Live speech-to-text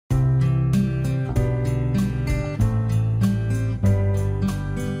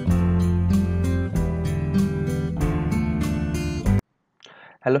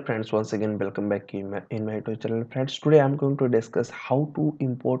Hello friends, once again welcome back in my YouTube channel. Friends, today I'm going to discuss how to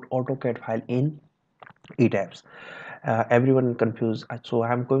import AutoCAD file in ETABS. Everyone confused, so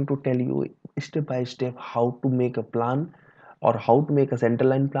I'm going to tell you step by step how to make a plan or how to make a center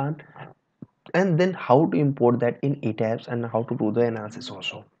line plan, and then how to import that in ETABS and how to do the analysis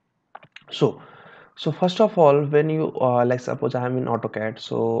also. So, so first of all, when you like suppose I'm in AutoCAD,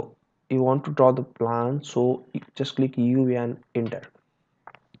 so you want to draw the plan, so you just click UV and enter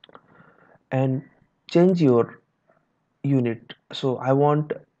and change your unit. So I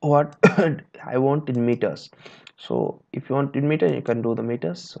want what I want in meters. So if you want in meter, you can do the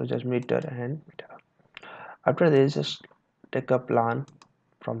meters. So just meter and meter. After this, just take a plan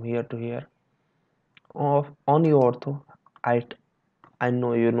from here to here of on your ortho. I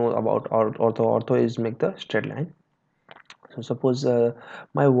know you know about ortho. Ortho is make the straight line. So suppose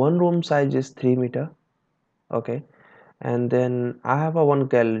my one room size is 3 meter. Okay, and then I have a one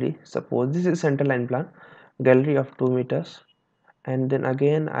gallery. Suppose this is center line plan, gallery of 2 meters, and then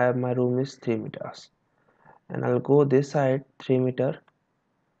again I have my room is 3 meters, and I'll go this side 3 meter,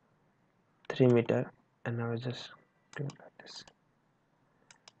 3 meter, and I will just do like this,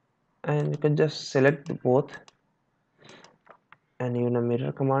 and you can just select both and even a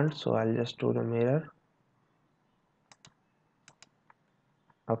mirror command. So I'll just do the mirror.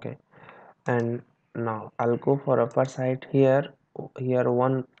 Okay, and now I'll go for upper side here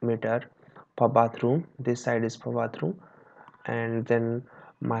 1 meter for bathroom. This side is for bathroom, and then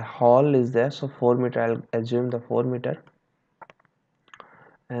my hall is there, so 4 meter. I'll assume the 4 meter,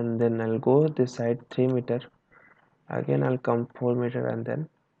 and then I'll go this side 3 meter. Again I'll come 4 meter, and then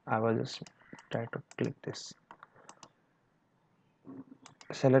I will just try to click this,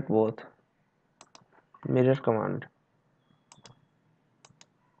 select both, mirror command,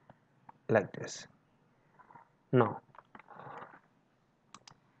 like this. Now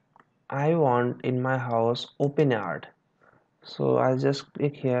I want in my house open yard, so I'll just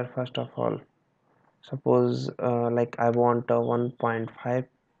click here. First of all, suppose like I want a 1.5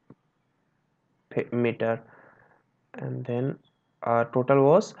 meter, and then total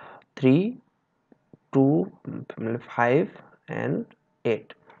was 3, 2, 5 and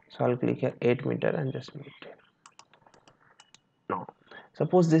 8. So I'll click here 8 meter and just meet it. Now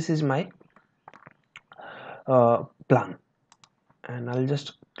suppose this is my plan, and I'll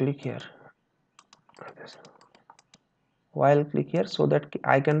just click here like this. Why I'll click here? So that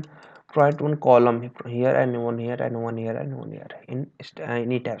I can provide one column here and one here and one here and one here in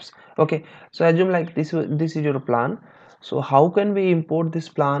ETABS. Okay, so assume like this is your plan. So how can we import this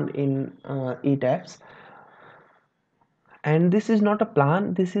plan in ETABS? And this is not a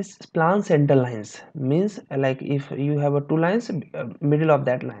plan, this is plan center lines, means like if you have a two lines, middle of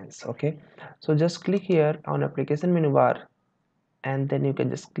that lines. Okay, so just click here on application menu bar, and then you can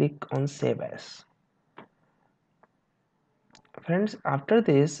just click on save as. Friends, after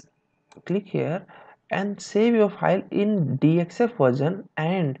this click here and save your file in DXF version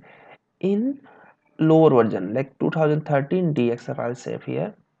and in lower version like 2013 DXF. I'll save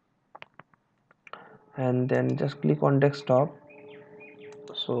here, and then just click on desktop.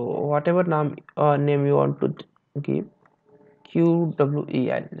 So whatever name you want to give,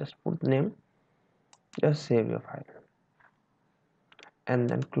 QWE, I'll just put name. Just save your file, and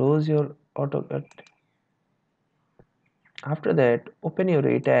then close your AutoCAD. After that, open your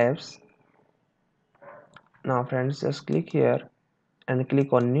ETABS. Now friends, just click here and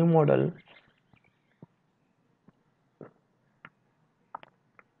click on new model.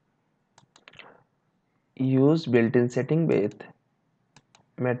 Use built-in setting with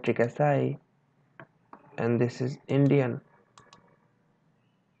metric SI, and this is Indian.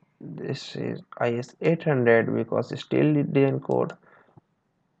 This is IS 800 because it's still design code.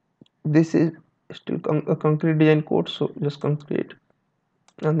 This is still a concrete design code, so just concrete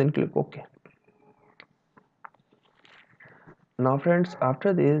and then click OK. Now friends,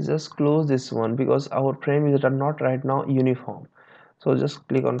 after this just close this one because our frame is not right now uniform. So just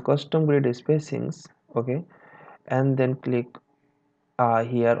click on custom grid spacings. Okay, and then click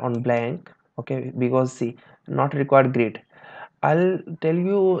here on blank. Okay, because see, not required grid. I'll tell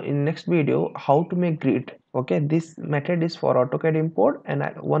you in next video how to make grid. Okay, this method is for AutoCAD import, and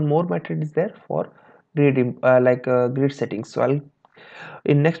one more method is there for grid grid settings. So I'll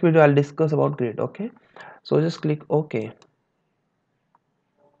in next video I'll discuss about grid. Okay, so just click OK.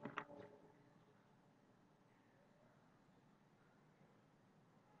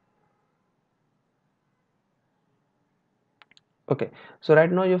 Okay, so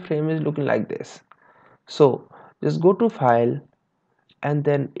right now your frame is looking like this. So just go to file and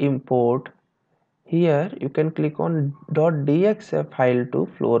then import. Here you can click on .dxf file to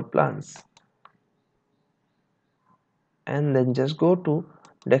floor plans, and then just go to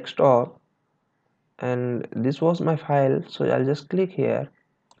desktop, and this was my file, so I'll just click here,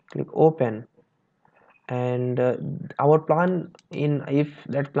 click open, and our plan, in if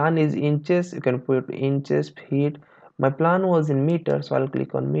that plan is inches, you can put inches, feet. My plan was in meter, so I'll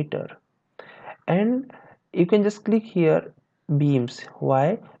click on meter, and you can just click here beams.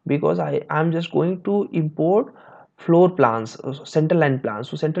 Why? Because I'm just going to import floor plans, center line plans.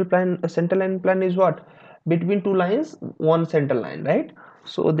 So center line plan is what? Between two lines, one center line, right?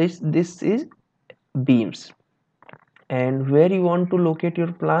 So this is beams. And where you want to locate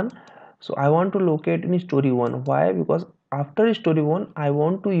your plan? So I want to locate in story 1. Why? Because after story 1 I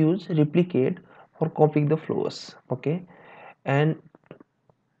want to use replicate for copying the floors. Okay, and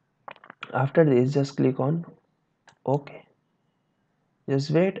after this just click on OK.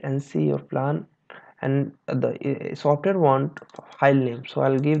 Just wait and see your plan. And the software want file name, so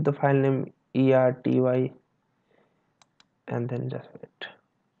I'll give the file name ERTY, and then just wait.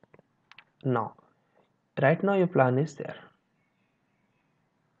 Now right now your plan is there.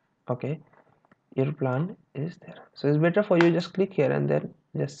 Okay, your plan is there, so it's better for you just click here and then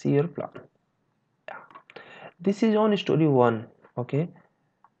just see your plan. Yeah, this is on story 1. Okay,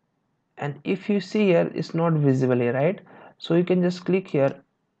 and if you see here it's not visible here, right? So you can just click here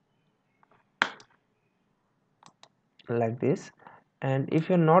like this, and if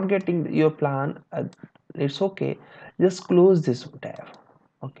you're not getting your plan, it's okay, just close this tab.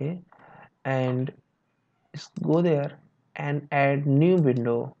 Okay, and just go there and add new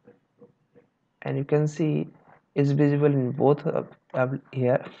window, and you can see it's visible in both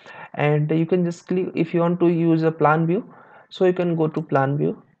here. And you can just click if you want to use a plan view, so you can go to plan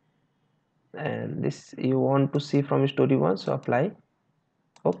view, and this you want to see from story 1, so apply.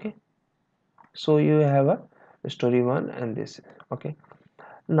 Okay, so you have a story 1 and this. Okay,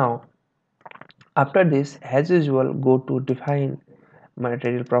 now after this, as usual, go to define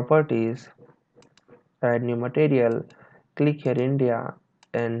material properties, add new material, click here India,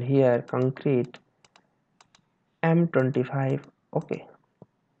 and here concrete M25. Okay,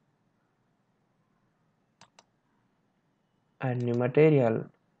 add new material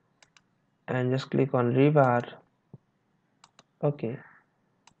and just click on rebar. Okay,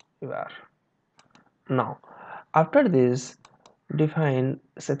 rebar. Now after this, define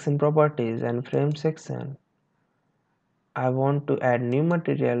section properties and frame section. I want to add new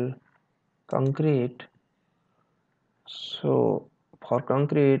material concrete. So for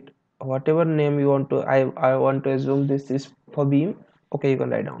concrete, whatever name you want to, I want to assume this is for beam. Okay, you can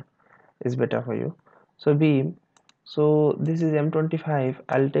write down, it's better for you. So beam, so this is M25.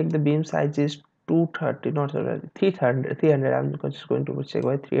 I'll take the beam size is 230, not 300. 300. I'm just going to check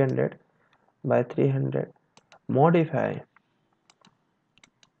by 300 by 300. Modify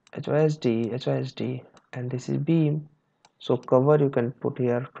HYSD, and this is beam. So cover you can put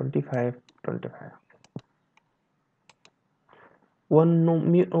here 25, 25. One no,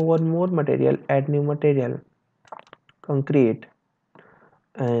 one more material, add new material concrete,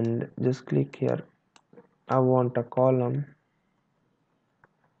 and just click here. I want a column,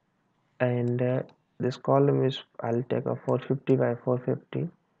 and this column is, I'll take a 450 by 450.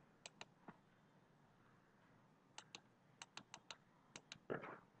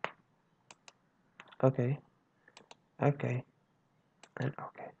 Okay, okay, and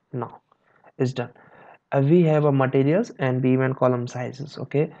okay. Now it's done. We have a materials and beam and column sizes.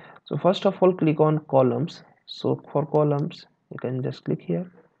 Okay, so first of all click on columns. So for columns you can just click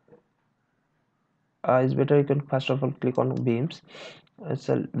here. It's better you can first of all click on beams.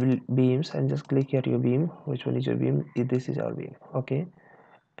 So beams, and just click here your beam. Which one is your beam? This is our beam. Okay,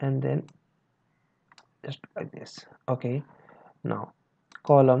 and then just like this. Okay, now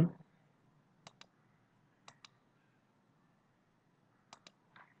column,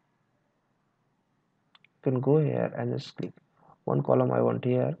 you can go here and just click one column. I want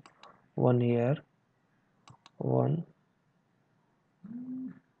here, one here, one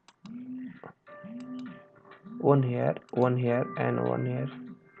here, one here, and one here.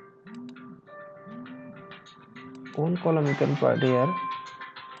 One column you can put here,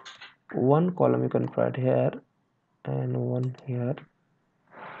 one column you can put here, and one here.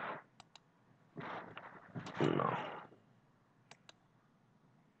 No.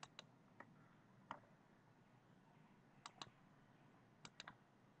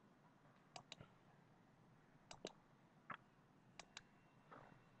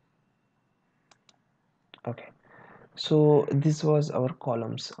 Okay, so this was our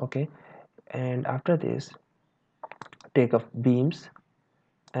columns. Okay, and after this take up beams,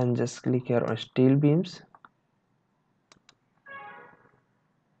 and just click here on steel beams.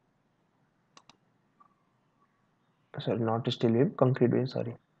 Sorry, not steel beam, concrete beam,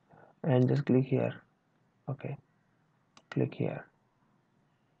 sorry. And just click here. Okay, click here.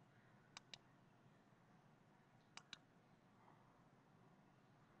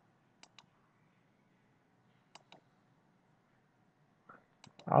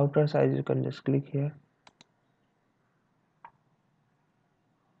 Outer size, you can just click here.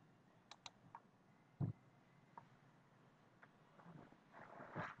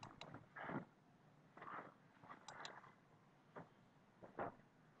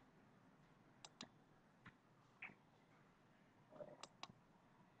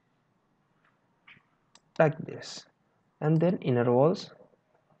 Like this. And then inner walls,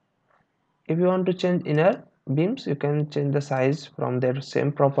 if you want to change inner beams, you can change the size from their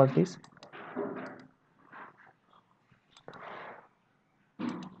same properties.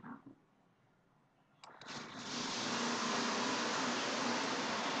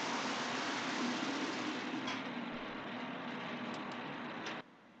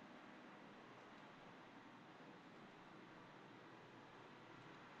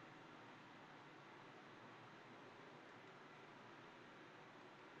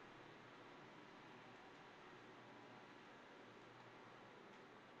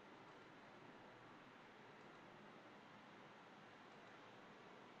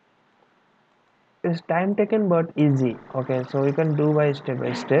 It's time taken but easy. Okay, so you can do by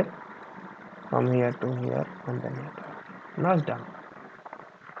step from here to here and then here to here. Now it's done.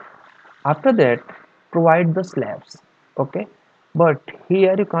 After that, provide the slabs. Okay, but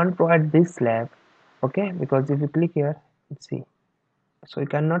here you can't provide this slab. Okay, because if you click here, see, so you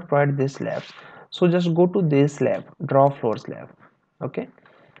cannot provide this slabs. So just go to this slab, draw floor slab. Okay,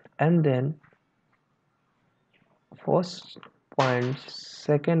 and then first point,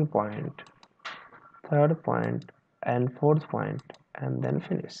 second point, third point, and fourth point, and then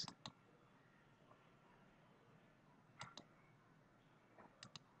finish.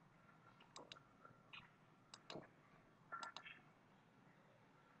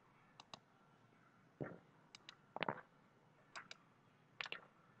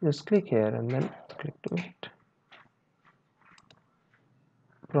 Just click here and then click to it.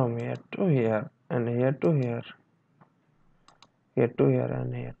 From here to here, and here to here, here to here,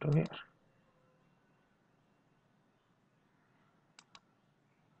 and here to here.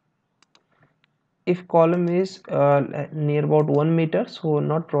 If column is near about 1 meter, so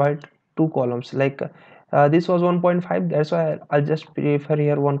not provide two columns. Like this was 1.5, that's why I'll just prefer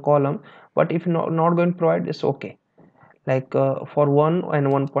here one column. But if not going to provide, it's okay. Like for 1 and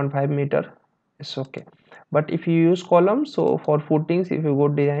 1.5 meter, it's okay. But if you use columns, so for footings, if you go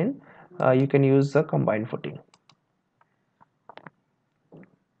design, you can use the combined footing.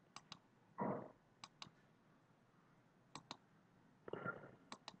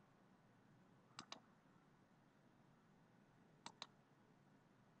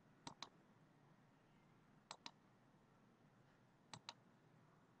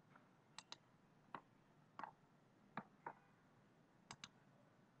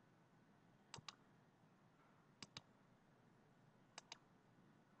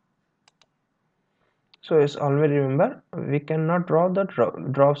 So it's always remember, we cannot draw the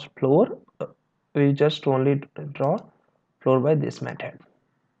drops floor. We just only draw floor by this method.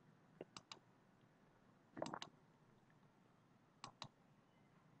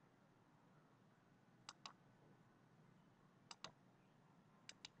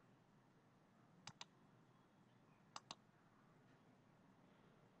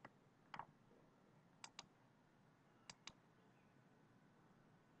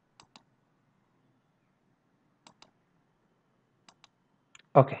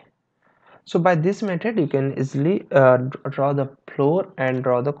 Okay, so by this method you can easily draw the floor and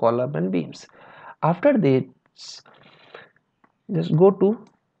draw the column and beams. After this, just go to,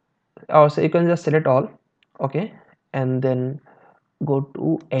 or so you can just select all. Okay, and then go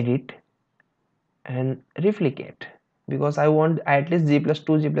to edit and replicate, because I want at least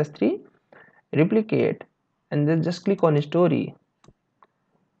g+2 g+3. Replicate, and then just click on story.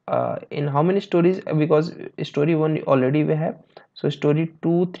 In how many stories, because story 1 already we have, so story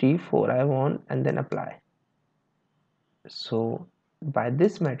 2, 3, 4 I want, and then apply. So by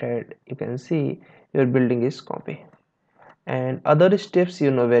this method you can see your building is copy. And other steps you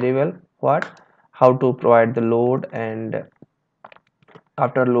know very well, what, how to provide the load, and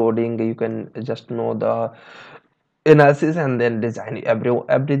after loading you can just know the analysis and then design.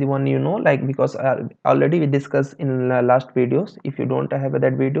 Everyone you know, like, because already we discussed in last videos. If you don't have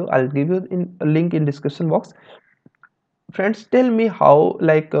that video, I'll give you in a link in description box. friends, tell me how,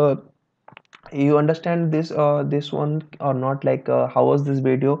 like, you understand this one or not, like, how was this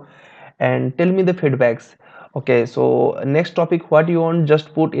video, and tell me the feedbacks. Okay, so next topic what you want,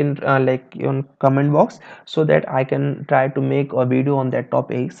 just put in like in comment box, so that I can try to make a video on that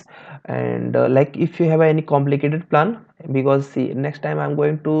topics. And like, if you have any complicated plan, because see, next time I'm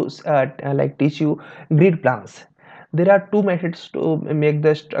going to like teach you grid plans. There are two methods to make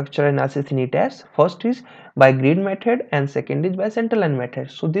the structure analysis in ETABS. First is by grid method, and second is by center line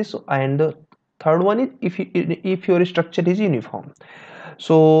method. So this, and the third one is if your structure is uniform.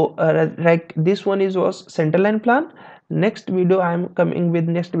 So like this one is was center line plan. Next video I am coming with,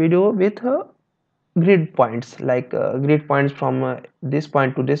 next video with grid points, like grid points from this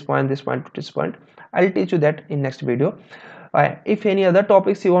point to this point, this point to this point. I'll teach you that in next video. If any other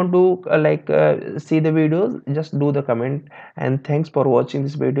topics you want to see the videos, just do the comment. And thanks for watching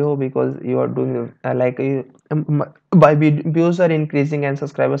this video, because you are doing by views are increasing and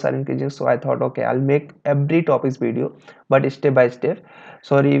subscribers are increasing, so I thought, okay, I'll make every topics video, but step by step.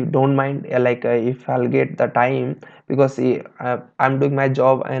 Sorry, don't mind, if I'll get the time, because see, I'm doing my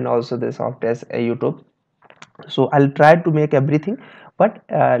job and also the software YouTube. So I'll try to make everything, but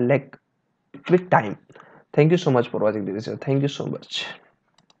like with time. Thank you so much for watching the video. Thank you so much.